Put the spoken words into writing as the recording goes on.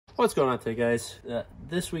What's going on today, guys?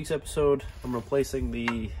 This week's episode, I'm replacing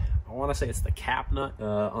I want to say it's the cap nut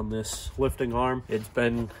on this lifting arm. It's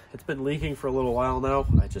been leaking for a little while now.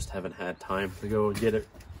 I just haven't had time to go and get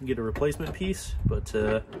a replacement piece, but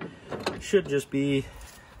it should just be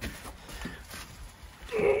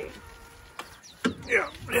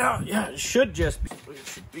yeah, it should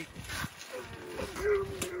be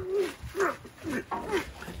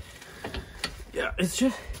yeah, it's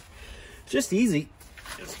just easy.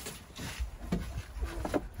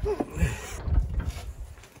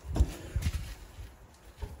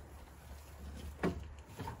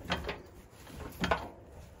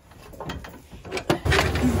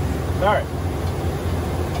 All right.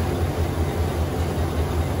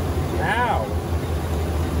 Now.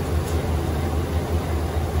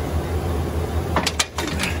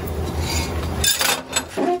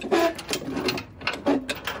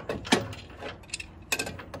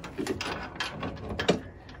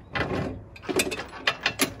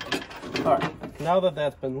 All right. Now that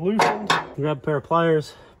that's been loosened, grab a pair of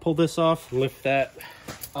pliers, pull this off, lift that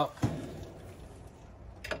up.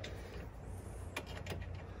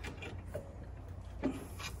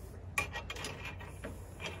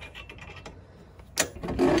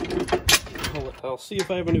 I'll see if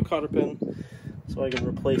I have a new cotter pin so I can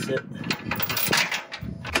replace it.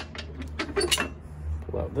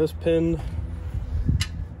 Pull out this pin.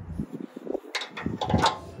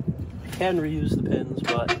 I can reuse the pins,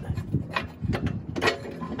 but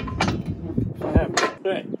I have.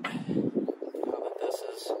 All right. Now that this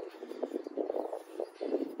is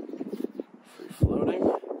free floating,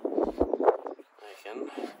 I can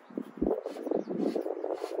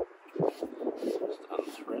just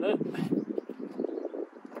unthread it.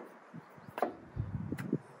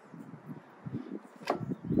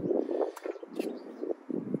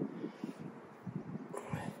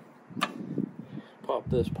 Pop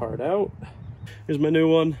this part out. Here's my new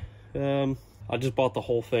one. I just bought the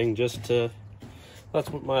whole thing just to, that's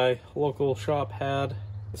what my local shop had.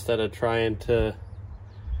 Instead of trying to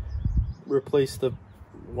replace the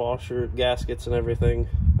washer, gaskets and everything,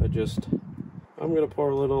 I'm gonna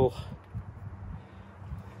pour a little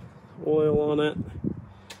oil on it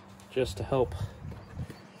just to help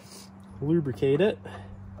lubricate it.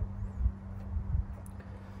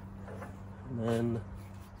 And then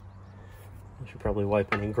I should probably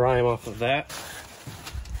wipe any grime off of that.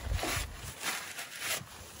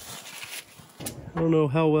 I don't know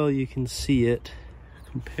how well you can see it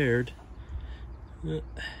compared.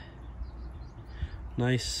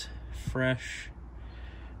 Nice, fresh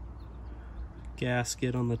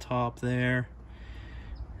gasket on the top there.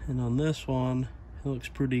 And on this one, it looks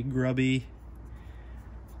pretty grubby.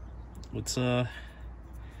 It's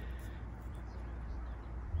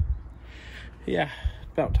yeah,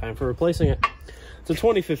 about time for replacing it. It's a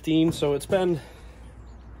 2015, so it's been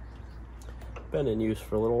in use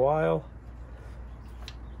for a little while.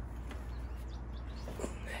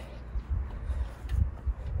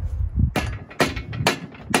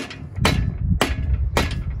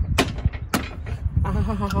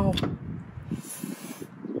 Ow.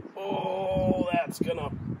 Oh, that's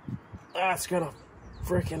gonna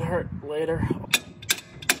freaking hurt later.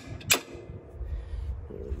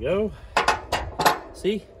 There we go.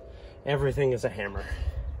 See? Everything is a hammer.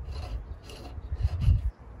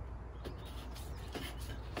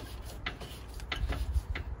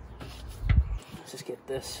 Let's just get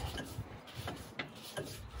this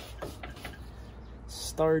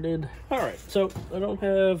started. All right, so I don't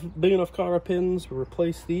have big enough cotter pins to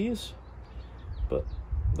replace these, but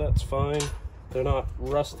that's fine. They're not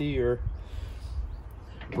rusty or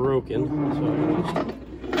broken, so I can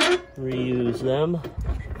just reuse them.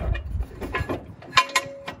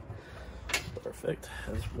 Perfect.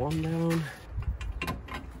 That's one down.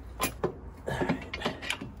 All right.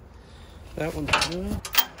 That one's good.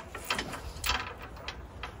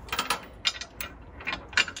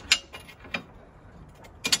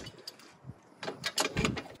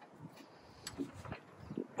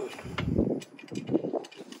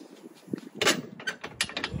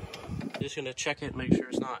 Just gonna check it, make sure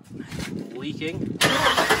it's not leaking.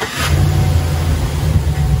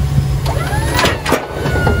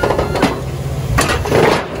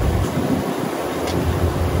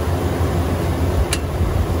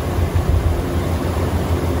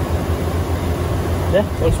 Yeah,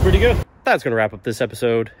 looks pretty good. That's gonna wrap up this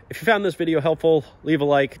episode. If you found this video helpful, leave a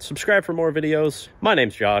like, subscribe for more videos. My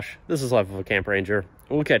name's Josh. This is Life of a Camp Ranger.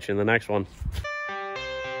 We'll catch you in the next one.